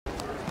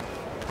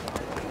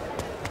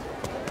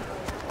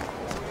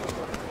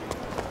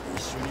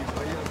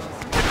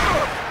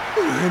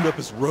end up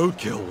as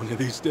roadkill one of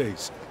these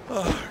days.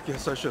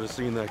 Guess I should have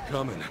seen that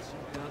coming.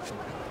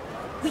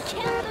 We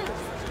can't lose.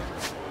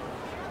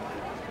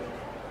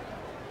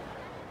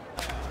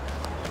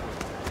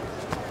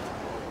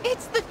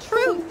 It's the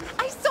truth!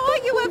 I saw a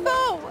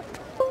UFO!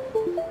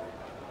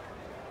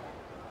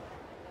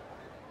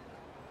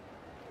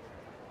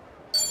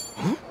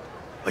 Huh?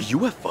 A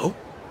UFO?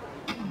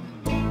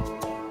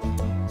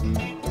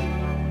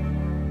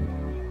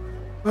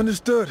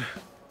 Understood.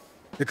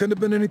 It couldn't have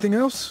been anything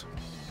else?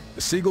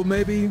 A seagull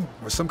maybe,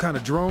 or some kind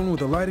of drone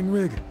with a lighting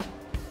rig?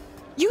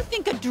 You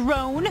think a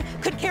drone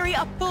could carry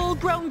a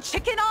full-grown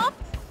chicken off?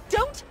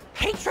 Don't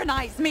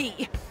patronize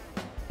me!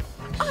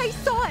 I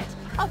saw it!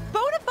 A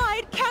bona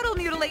fide cattle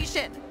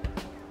mutilation!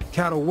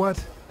 Cattle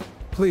what?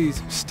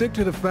 Please, stick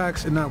to the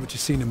facts and not what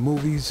you've seen in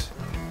movies.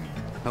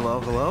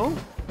 Hello, hello?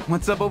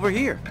 What's up over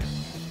here?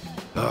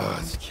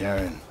 It's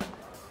Karen.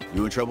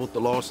 You in trouble with the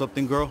law or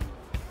something, girl?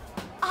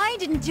 I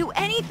didn't do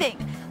anything!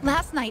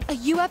 Last night, a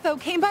UFO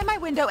came by my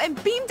window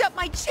and beamed up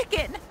my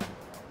chicken!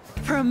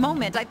 For a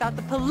moment, I thought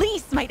the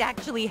police might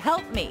actually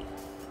help me.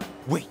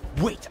 Wait,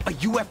 a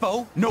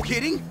UFO? No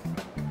kidding?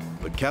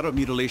 But cattle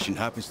mutilation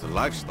happens to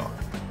livestock.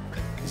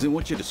 Isn't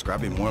what you're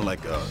describing more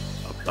like a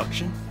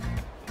abduction?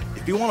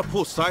 If you want to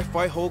pull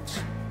sci-fi hoax,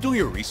 do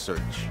your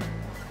research.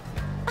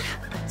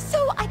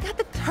 So I got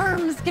the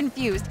terms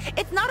confused.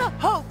 It's not a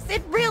hoax,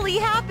 it really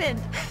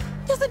happened.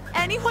 Doesn't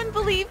anyone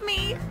believe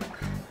me?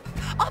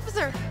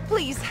 Officer,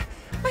 please.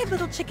 My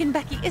little chicken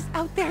Becky is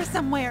out there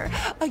somewhere.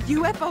 A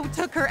UFO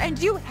took her and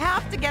you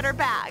have to get her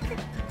back.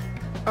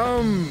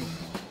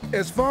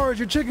 As far as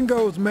your chicken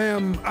goes,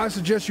 ma'am, I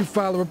suggest you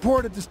file a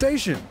report at the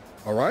station,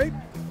 all right?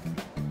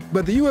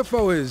 But the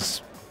UFO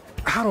is,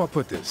 how do I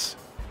put this?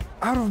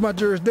 Out of my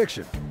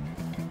jurisdiction.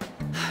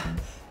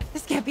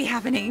 This can't be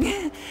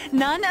happening.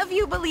 None of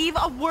you believe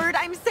a word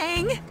I'm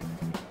saying?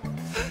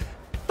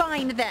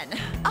 Fine then.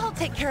 I'll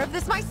take care of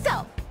this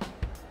myself.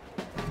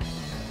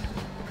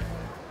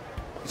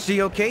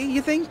 She okay,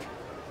 you think?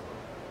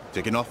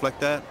 Taking off like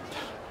that?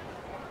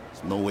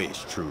 There's no way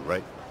it's true,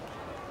 right?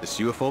 This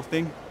UFO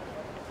thing?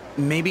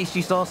 Maybe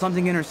she saw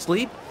something in her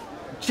sleep?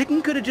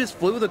 Chicken could have just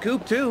flew the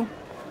coop, too.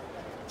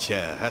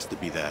 Yeah, it has to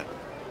be that.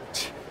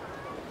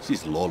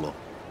 She's Lolo.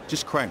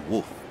 Just crying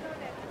wolf.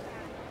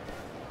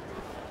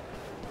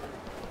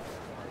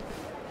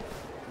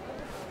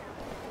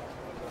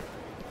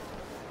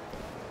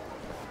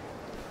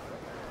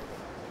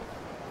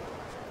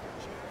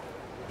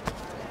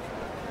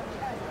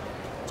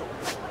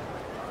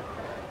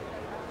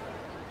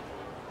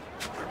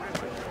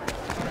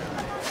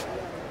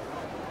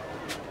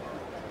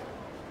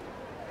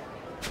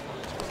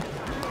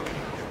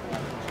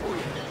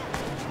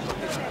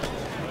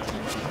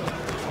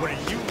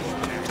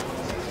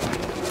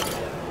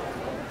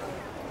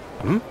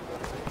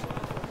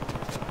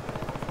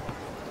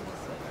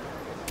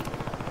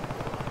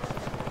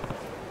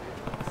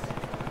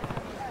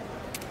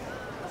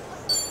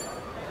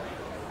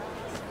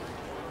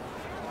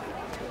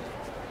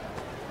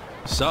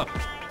 Sup?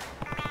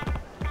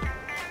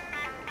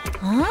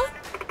 Huh?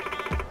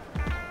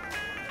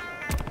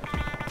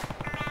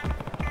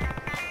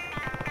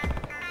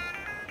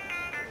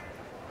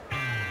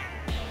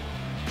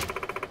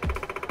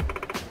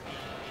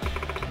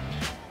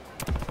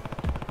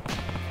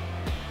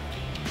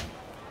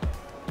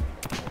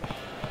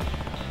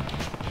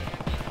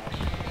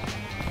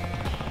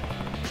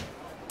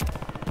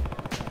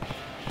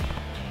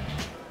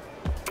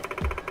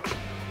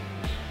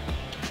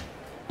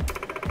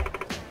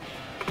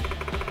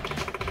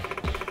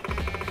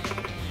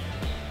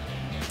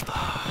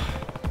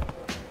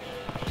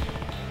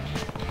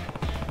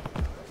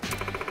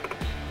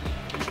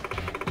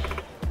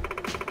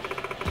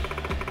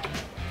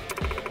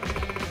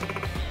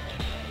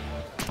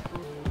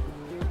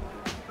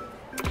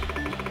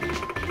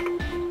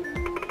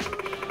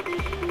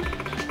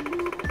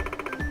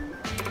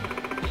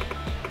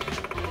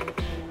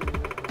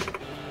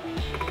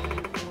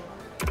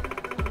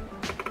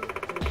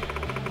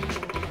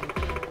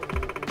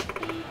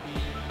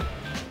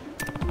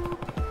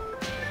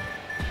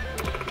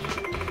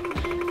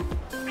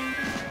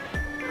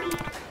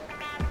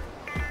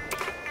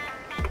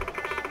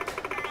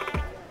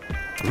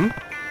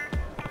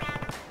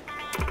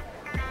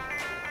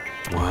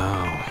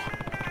 Wow.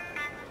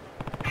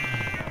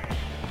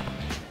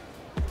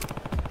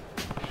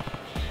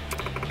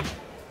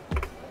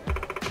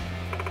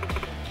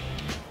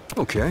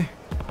 Okay.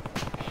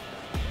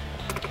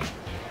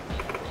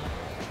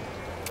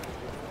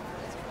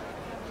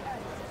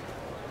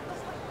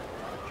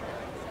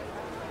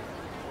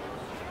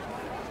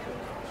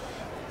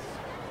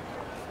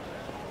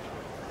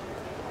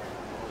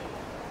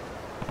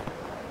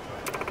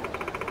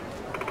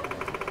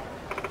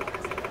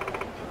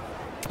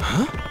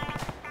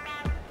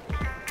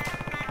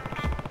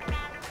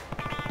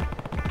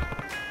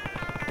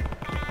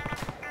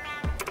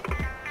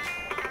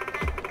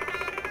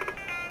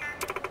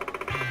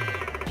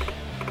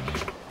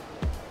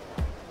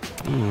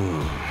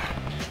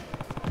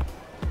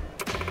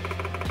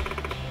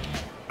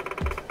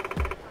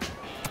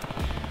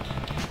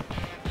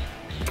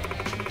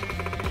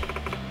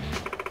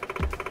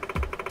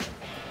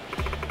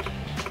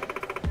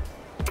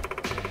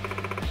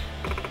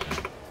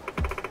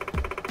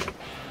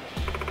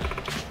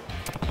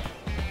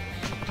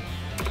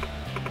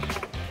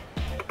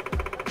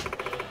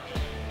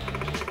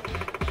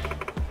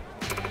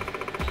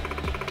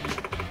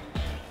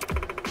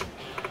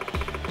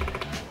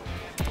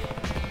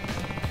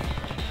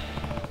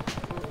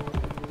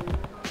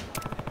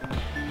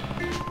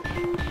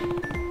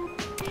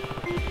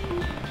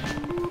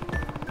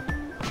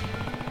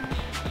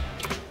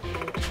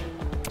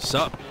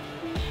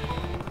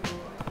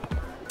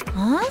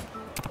 Huh?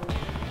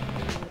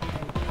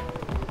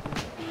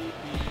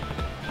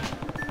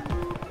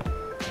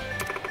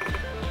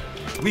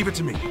 Leave it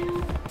to me.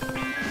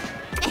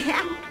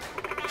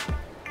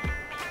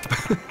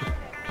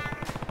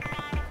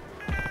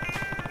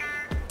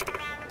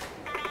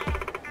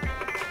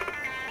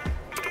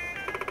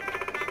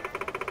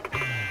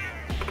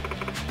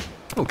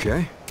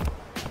 Okay.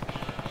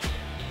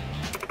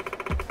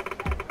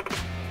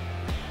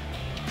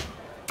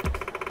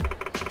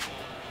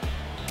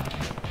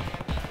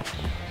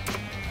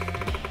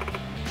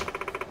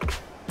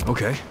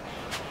 Okay.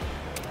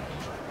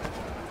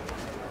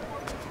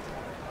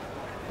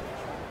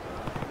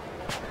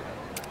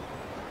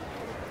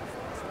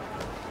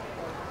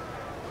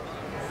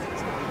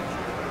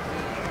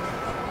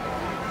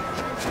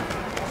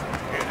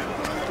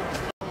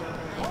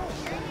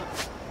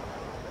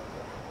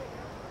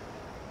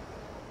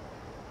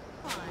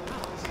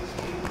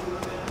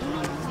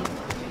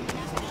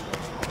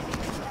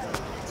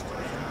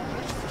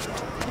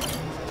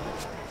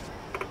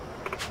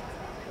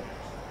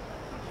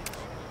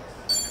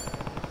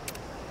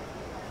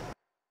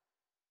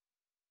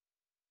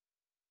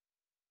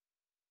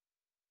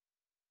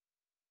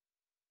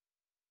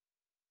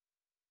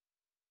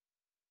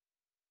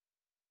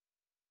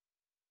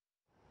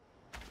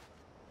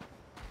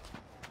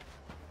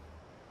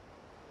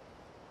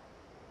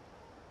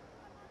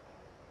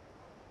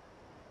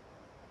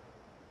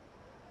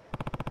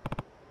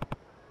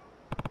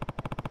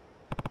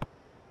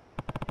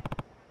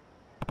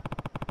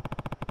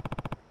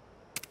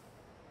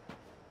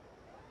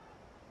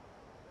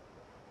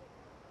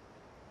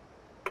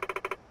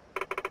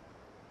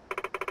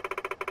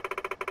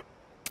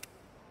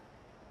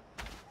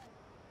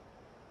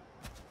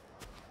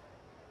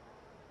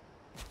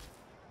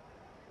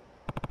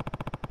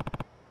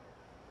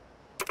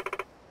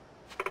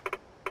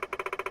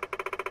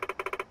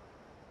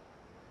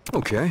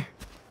 Okay.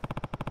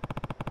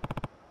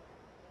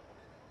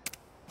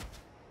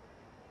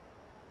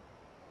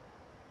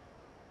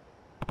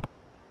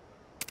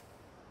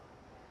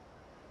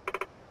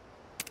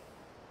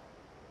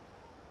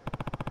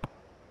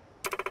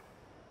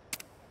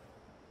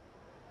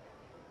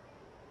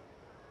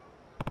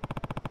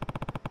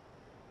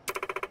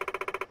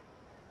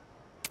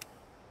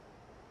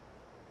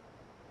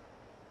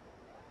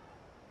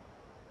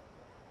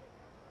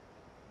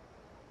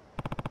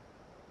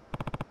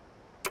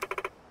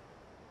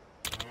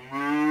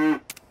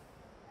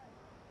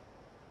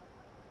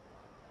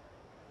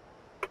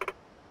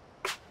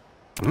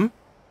 Hmm?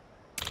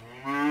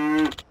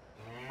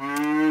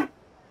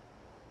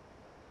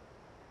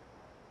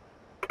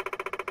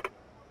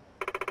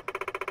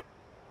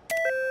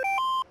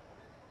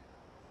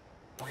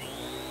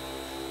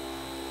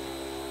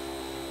 Huh?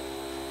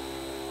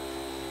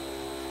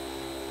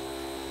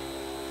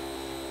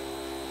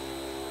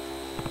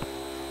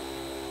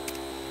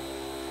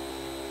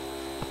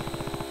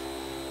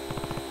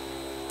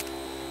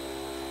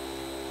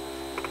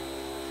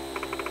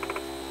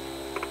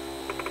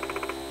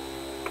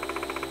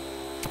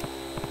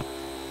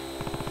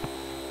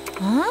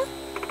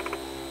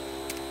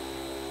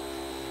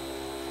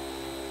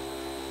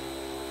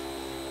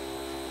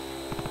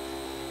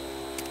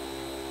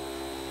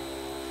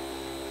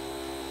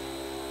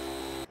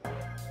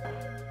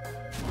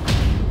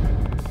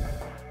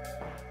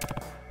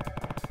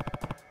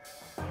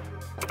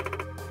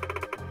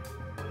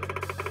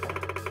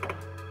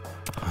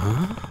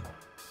 Huh?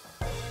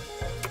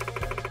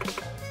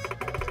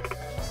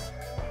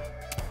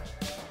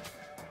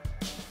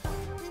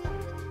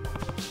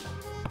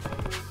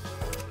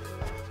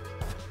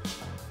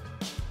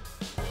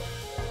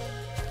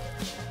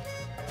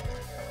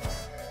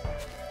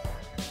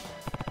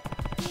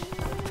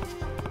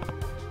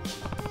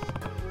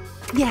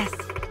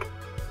 Yes.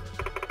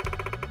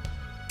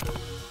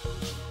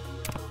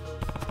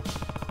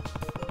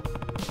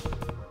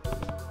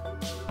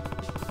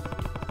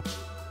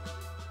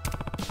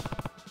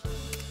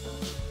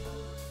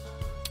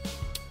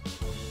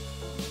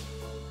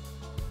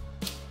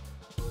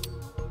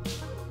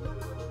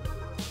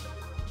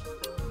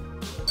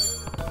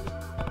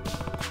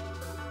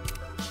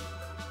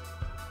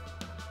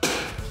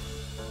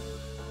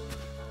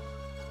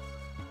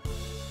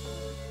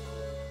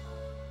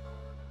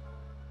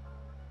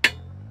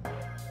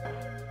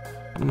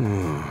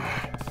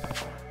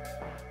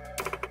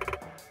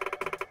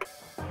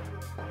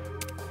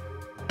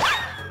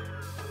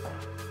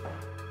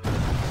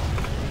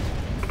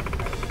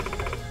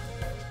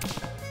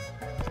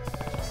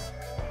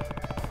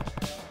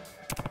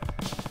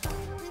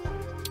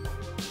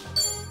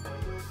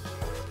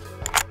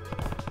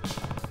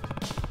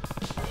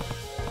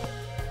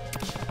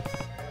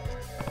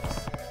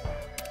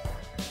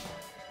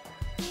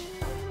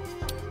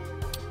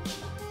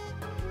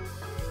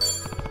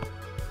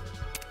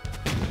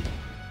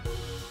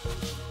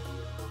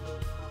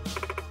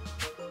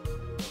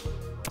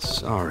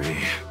 Sorry.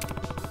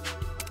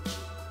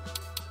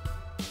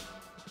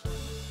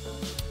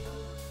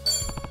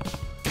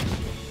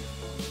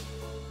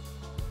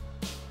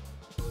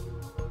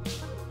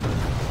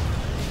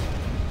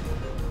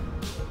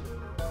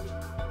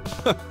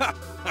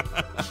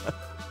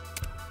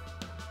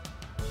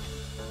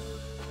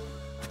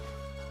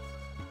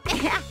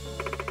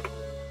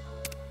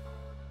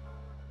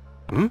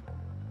 Hmm?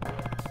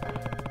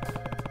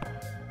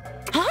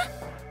 Huh?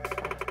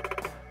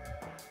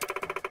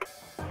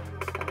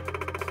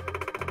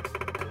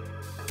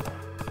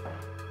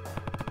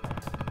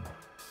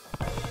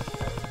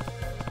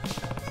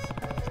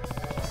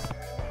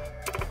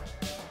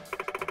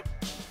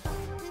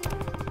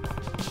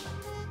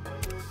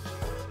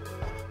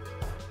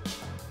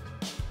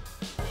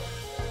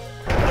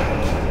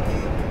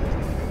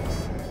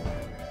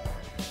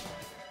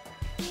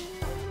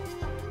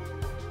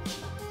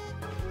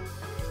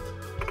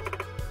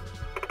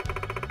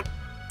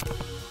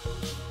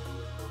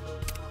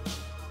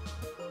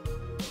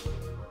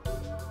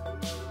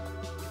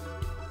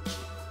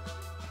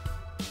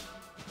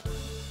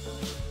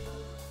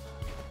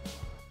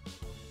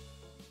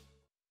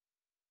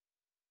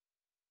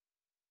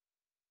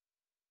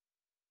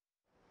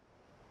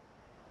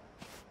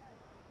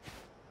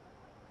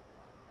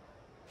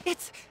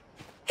 It's...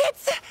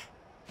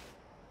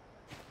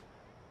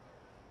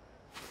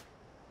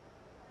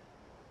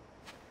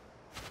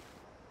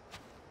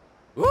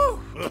 Woo!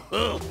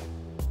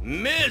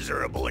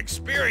 Miserable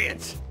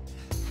experience.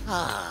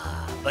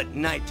 But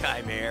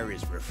nighttime air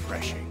is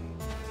refreshing.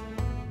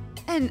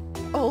 An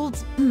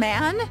old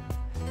man?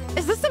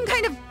 Is this some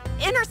kind of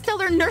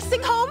interstellar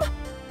nursing home?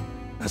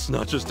 That's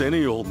not just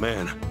any old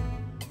man.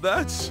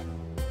 That's...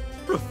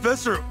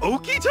 Professor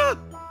Okita?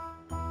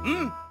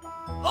 Hmm?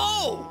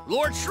 Oh,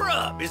 Lord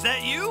Shrub, is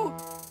that you?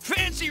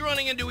 Fancy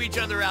running into each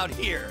other out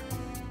here.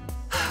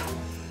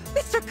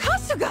 Mr.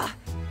 Kasuga!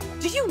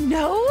 Do you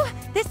know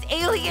this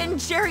alien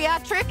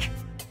geriatric?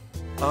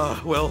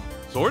 Well,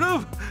 sort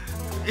of.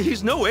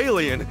 He's no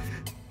alien.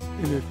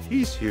 And if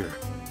he's here,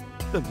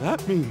 then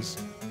that means...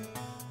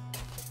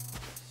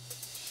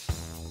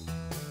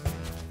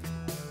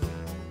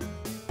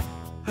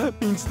 That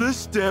means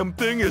this damn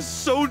thing is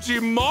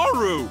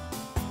Sojimaru!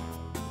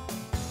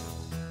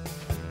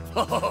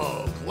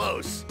 Oh,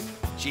 close.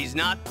 She's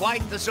not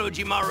quite the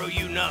Sojimaru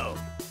you know.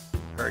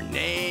 Her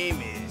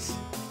name is...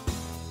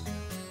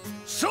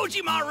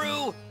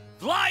 Sojimaru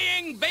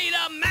Flying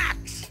Beta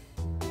Max!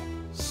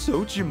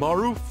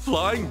 Sojimaru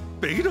Flying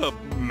Beta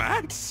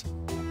Max?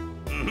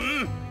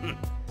 Mm-hmm.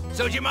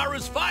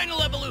 Sojimaru's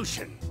final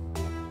evolution.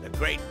 The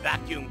great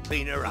vacuum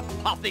cleaner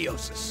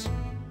apotheosis.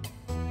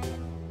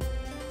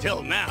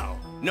 Till now,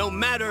 no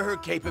matter her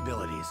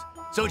capabilities,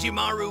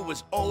 Sojimaru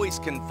was always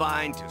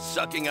confined to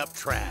sucking up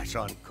trash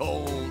on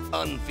cold,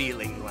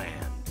 unfeeling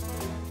land.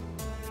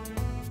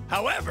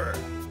 However,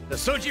 the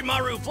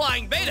Sojimaru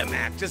Flying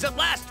Betamax is at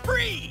last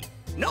free!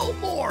 No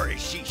more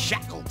is she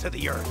shackled to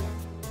the earth.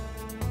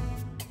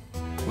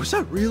 Was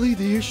that really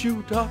the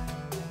issue, Doc?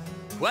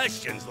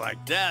 Questions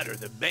like that are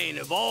the bane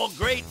of all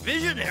great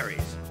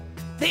visionaries.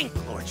 Think,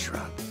 Lord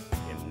Shrub.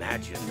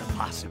 Imagine the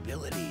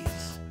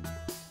possibilities.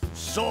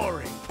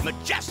 Soaring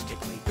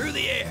majestically through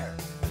the air,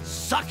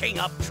 sucking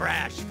up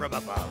trash from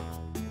above.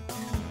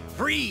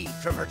 Freed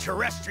from her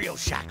terrestrial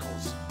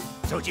shackles,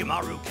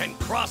 Sojimaru can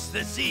cross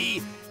the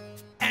sea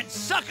and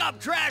suck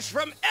up trash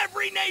from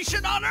every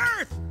nation on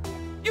Earth!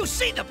 You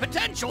see the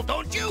potential,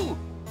 don't you?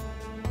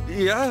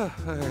 Yeah,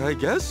 I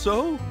guess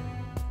so.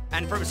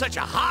 And from such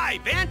a high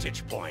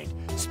vantage point,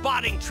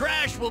 spotting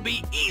trash will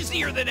be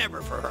easier than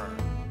ever for her.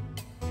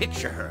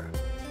 Picture her,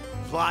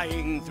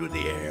 flying through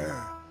the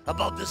air,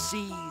 above the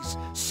seas,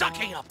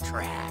 sucking up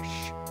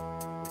trash.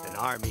 With an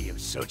army of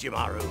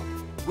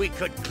Sojimaru, we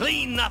could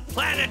clean the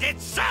planet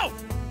itself!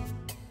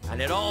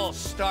 And it all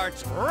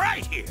starts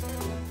right here,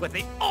 with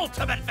the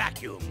ultimate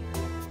vacuum.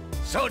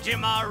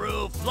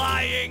 Sojimaru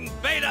Flying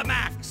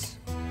Betamax!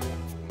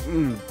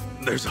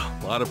 There's a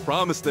lot of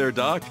promise there,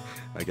 Doc,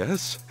 I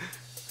guess.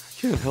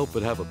 Can't help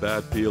but have a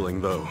bad feeling,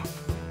 though.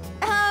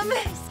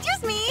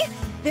 Excuse me?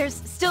 There's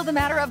still the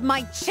matter of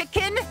my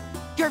chicken?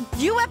 Your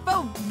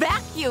UFO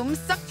vacuum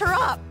sucked her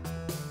up.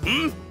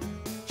 Hmm?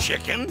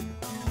 Chicken?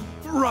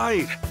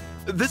 Right.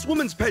 This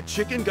woman's pet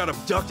chicken got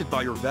abducted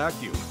by your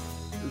vacuum.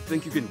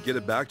 Think you can get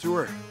it back to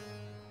her?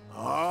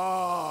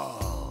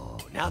 Oh,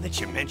 now that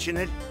you mention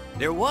it,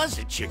 there was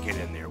a chicken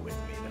in there with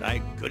me that I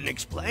couldn't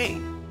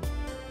explain.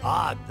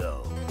 Odd,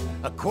 though.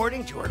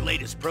 According to her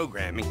latest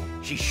programming,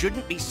 she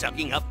shouldn't be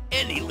sucking up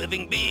any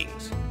living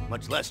beings,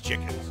 much less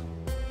chickens.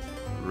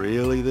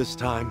 Really this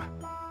time?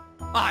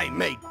 I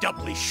made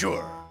doubly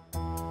sure.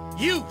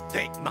 You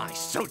think my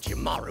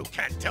Sojimaru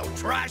can't tell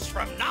trash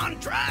from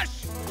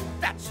non-trash?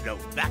 That's no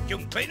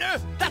vacuum cleaner,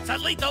 that's a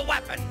lethal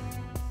weapon.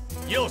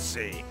 You'll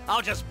see.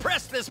 I'll just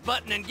press this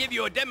button and give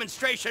you a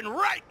demonstration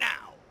right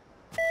now.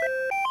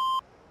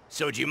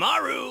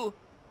 Sojimaru,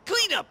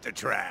 clean up the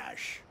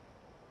trash.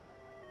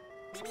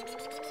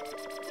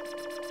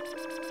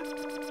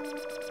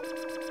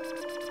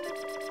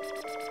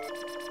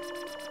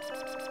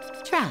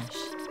 Trash.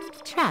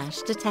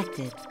 Trash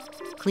detected.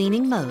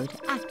 Cleaning mode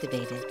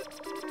activated.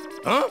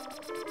 Huh?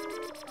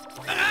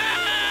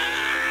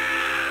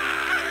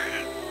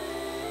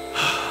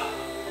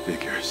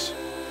 Figures.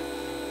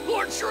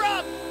 Lord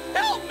Shrub,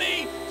 help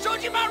me!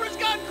 Sojimaru's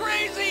gone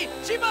crazy!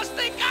 She must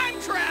think I'm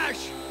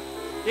trash!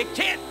 It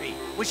can't be.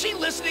 Was she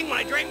listening when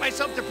I drank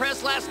myself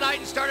depressed last night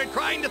and started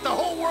crying that the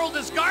whole world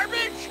is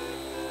garbage?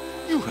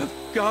 You have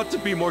got to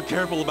be more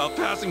careful about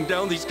passing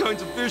down these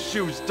kinds of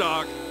issues,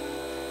 Doc.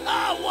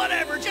 Oh,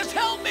 whatever. Just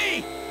help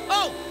me!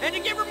 Oh, and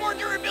to give her more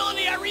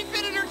durability, I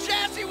refitted her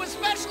chassis with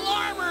special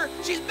armor.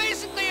 She's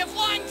basically a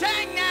flying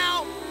tank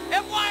now.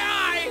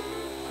 FYI!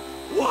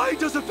 Why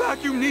does a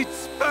vacuum need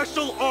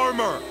special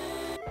armor?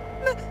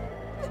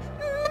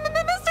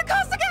 Mr.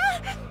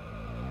 Kasuga!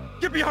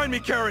 Get behind me,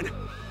 Karen!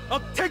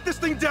 I'll take this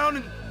thing down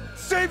and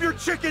save your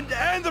chicken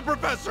and the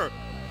professor!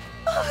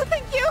 Oh,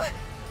 thank you!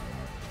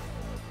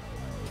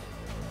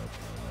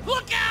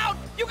 Look out!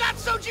 You got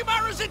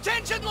Sojimaru's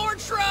attention,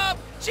 Lord Shrub!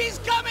 She's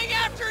coming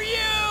after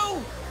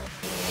you!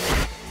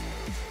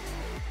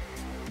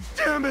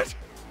 Damn it!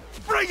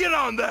 Bring it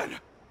on, then!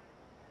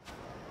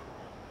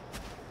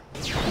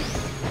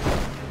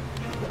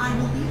 I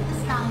will leave the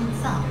sky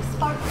itself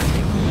sparkling.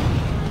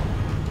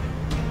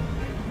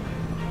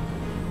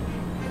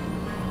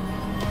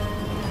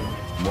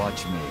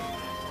 Watch me.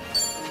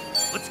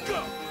 Let's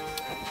go!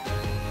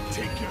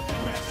 Take your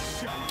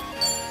best shot.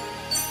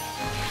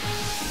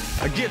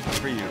 A gift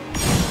for you.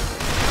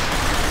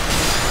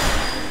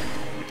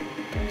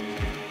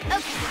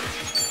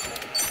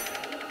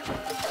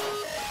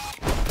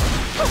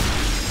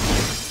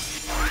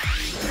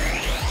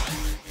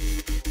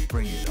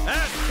 Bring it on.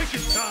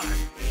 Ass-kicking time!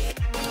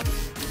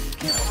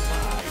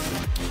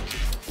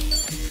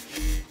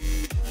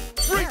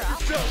 Break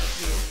yourself!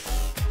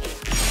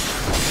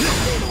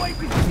 See the way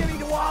she's beginning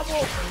to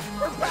wobble?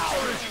 Her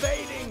power is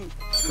fading!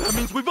 That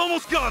means we've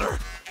almost got her!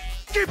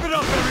 Keep it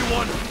up,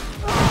 everyone!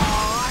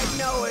 Oh, I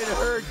know it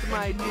hurts,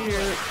 my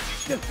dear.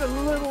 Just a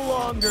little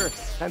longer,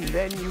 and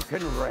then you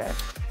can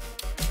rest.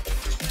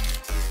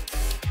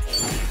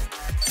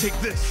 Take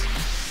this!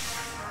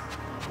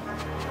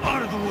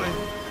 Out of the way!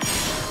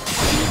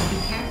 Please be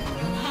careful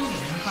when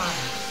handling the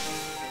product.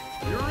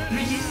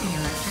 Reducing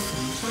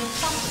electricity to a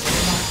acceptable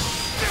level.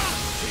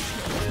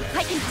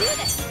 I can do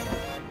this!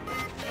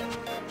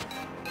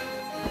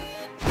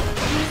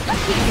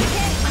 Let's keep it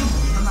in!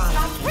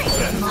 Stop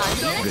racing,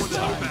 It's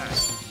not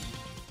fast!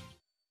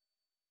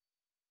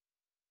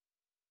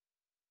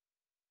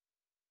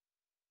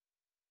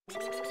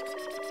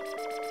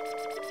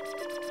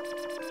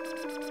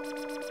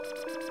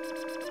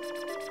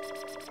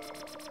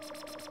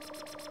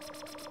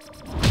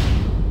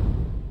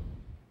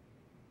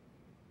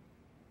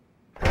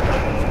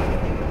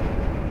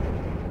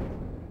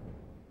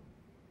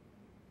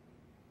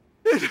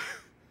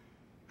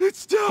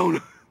 It's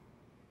down!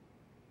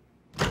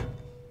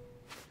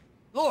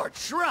 Lord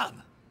Shrub,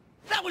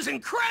 that was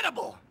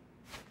incredible!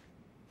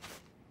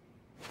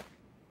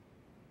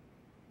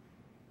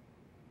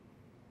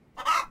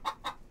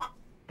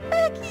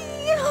 Becky!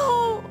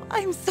 Oh,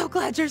 I'm so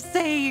glad you're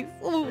safe.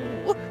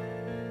 Ooh.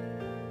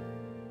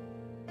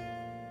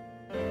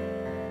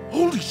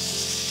 Holy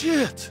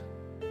shit!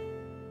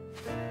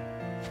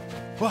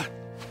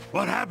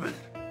 What happened?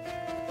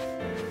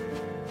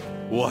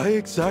 Why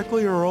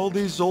exactly are all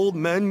these old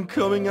men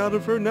coming out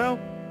of her now?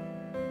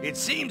 It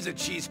seems that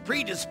she's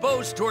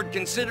predisposed toward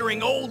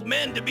considering old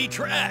men to be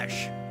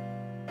trash.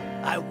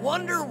 I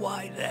wonder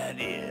why that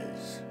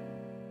is.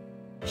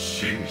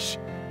 Sheesh.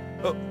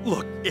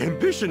 Look,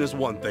 ambition is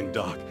one thing,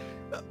 Doc.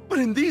 But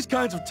in these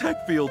kinds of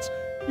tech fields,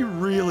 you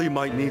really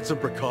might need some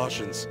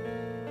precautions.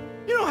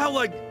 You know how,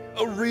 like,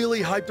 a really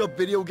hyped-up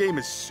video game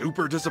is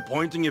super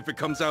disappointing if it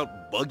comes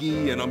out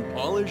buggy and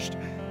unpolished?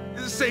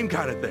 Same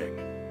kind of thing.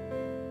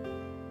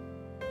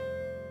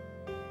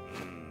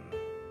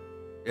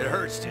 It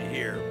hurts to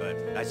hear,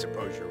 but I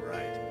suppose you're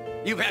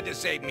right. You've had to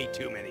save me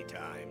too many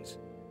times.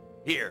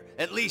 Here,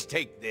 at least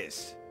take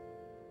this.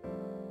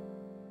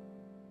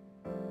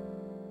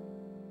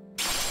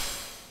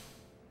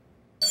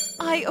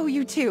 I owe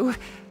you too.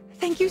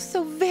 Thank you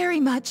so very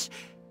much.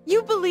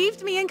 You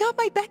believed me and got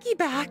my Becky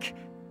back.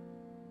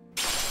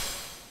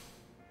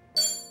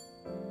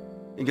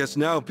 I guess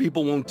now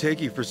people won't take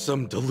you for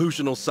some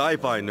delusional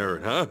sci-fi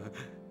nerd, huh?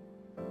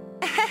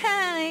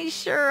 I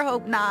sure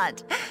hope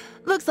not.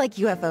 Looks like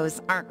UFOs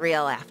aren't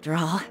real after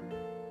all.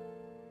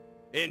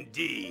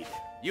 Indeed.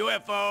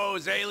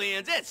 UFOs,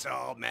 aliens, it's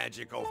all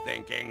magical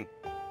thinking.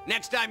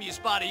 Next time you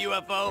spot a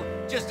UFO,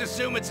 just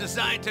assume it's a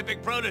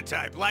scientific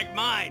prototype like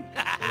mine.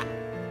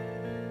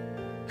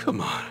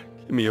 Come on,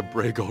 give me a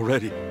break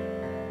already.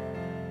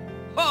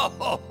 Ho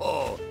ho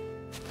ho!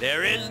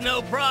 There is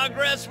no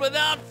progress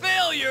without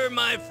failure,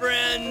 my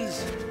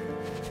friends!